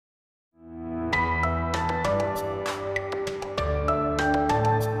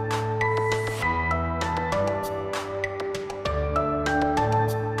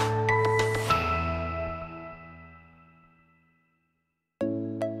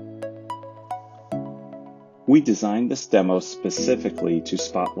We designed this demo specifically to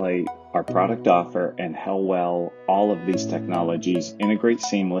spotlight our product offer and how well all of these technologies integrate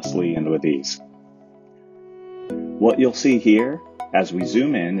seamlessly and with ease. What you'll see here as we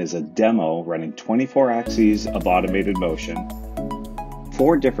zoom in is a demo running 24 axes of automated motion,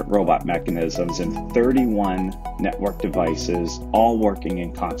 4 different robot mechanisms, and 31 network devices, all working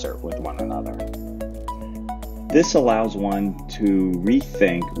in concert with one another. This allows one to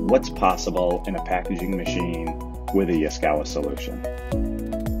rethink what's possible in a packaging machine with a Yaskawa solution.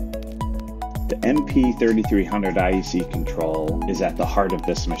 The MP3300 IEC control is at the heart of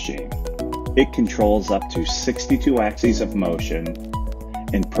this machine. It controls up to 62 axes of motion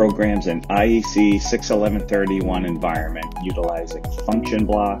and programs an IEC 61131 environment utilizing function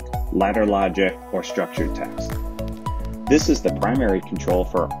block, ladder logic, or structured text. This is the primary control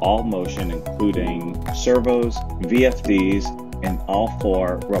for all motion, including servos, VFDs, and all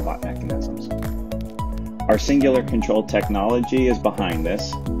 4 robot mechanisms. Our singular control technology is behind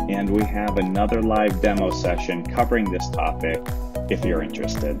this, and we have another live demo session covering this topic if you're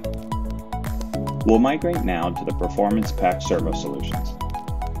interested. We'll migrate now to the performance pack servo solutions.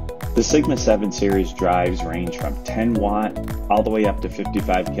 The Sigma 7 series drives range from 10 watt all the way up to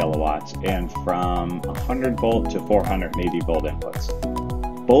 55 kilowatts and from 100 volt to 480 volt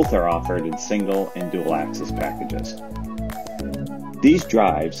inputs. Both are offered in single and dual axis packages. These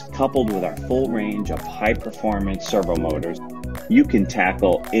drives, coupled with our full range of high performance servo motors, you can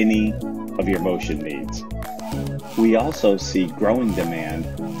tackle any of your motion needs. We also see growing demand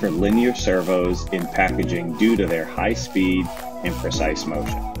for linear servos in packaging due to their high speed and precise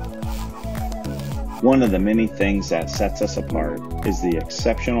motion. One of the many things that sets us apart is the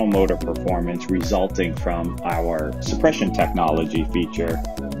exceptional motor performance resulting from our suppression technology feature,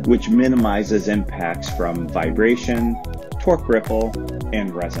 which minimizes impacts from vibration, torque ripple,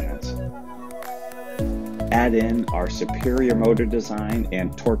 and resonance. Add in our superior motor design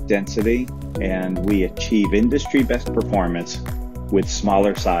and torque density, and we achieve industry best performance with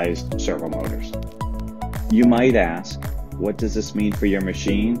smaller sized servo motors. You might ask, what does this mean for your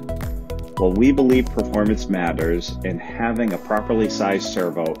machine? Well, we believe performance matters, and having a properly sized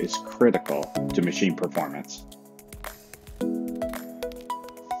servo is critical to machine performance.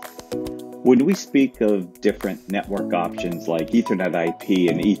 When we speak of different network options like Ethernet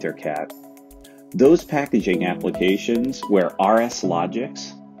IP and EtherCAT, those packaging applications where RS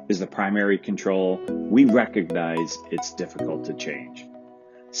Logix is the primary control, we recognize it's difficult to change.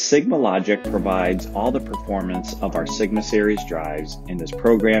 Sigma Logic provides all the performance of our Sigma series drives and is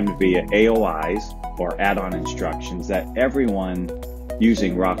programmed via AOIs, or add-on instructions, that everyone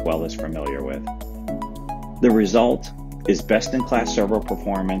using Rockwell is familiar with. The result is best-in-class servo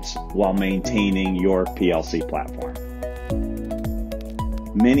performance while maintaining your PLC platform.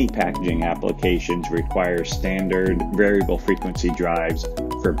 Many packaging applications require standard variable frequency drives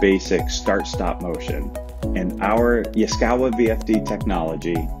for basic start-stop motion, and our Yaskawa VFD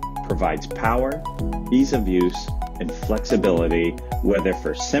technology provides power, ease of use, and flexibility, whether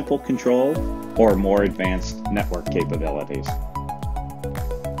for simple control or more advanced network capabilities.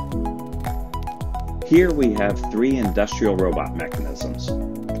 Here we have 3 industrial robot mechanisms.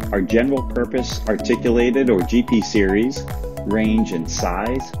 Our general purpose articulated or GP series range in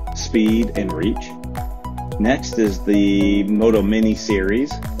size, speed, and reach. Next is the Moto Mini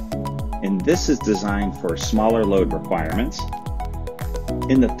series, and this is designed for smaller load requirements.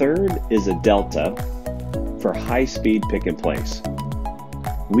 And the third is a Delta for high-speed pick and place.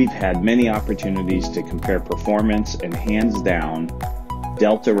 We've had many opportunities to compare performance, and hands down,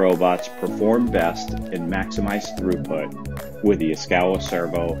 Delta robots perform best and maximize throughput with the Yaskawa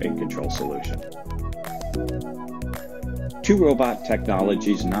servo and control solution. 2 robot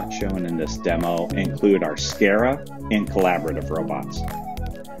technologies not shown in this demo include our SCARA and collaborative robots.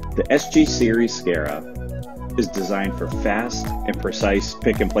 The SG Series SCARA is designed for fast and precise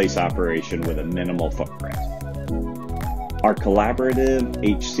pick-and-place operation with a minimal footprint. Our collaborative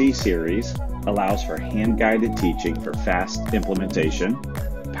HC Series allows for hand-guided teaching for fast implementation,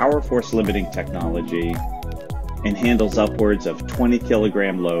 power force limiting technology, and handles upwards of 20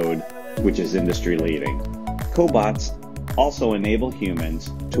 kilogram load, which is industry-leading. Cobots also enable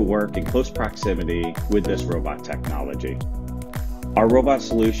humans to work in close proximity with this robot technology. Our robot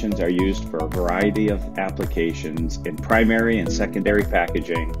solutions are used for a variety of applications in primary and secondary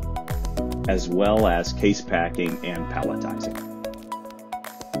packaging, as well as case packing and palletizing.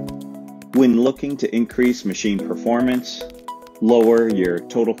 When looking to increase machine performance, lower your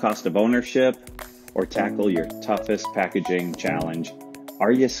total cost of ownership, or tackle your toughest packaging challenge,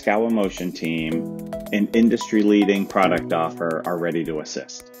 our Yaskawa Motion team and industry-leading product offer are ready to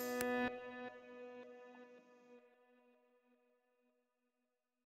assist.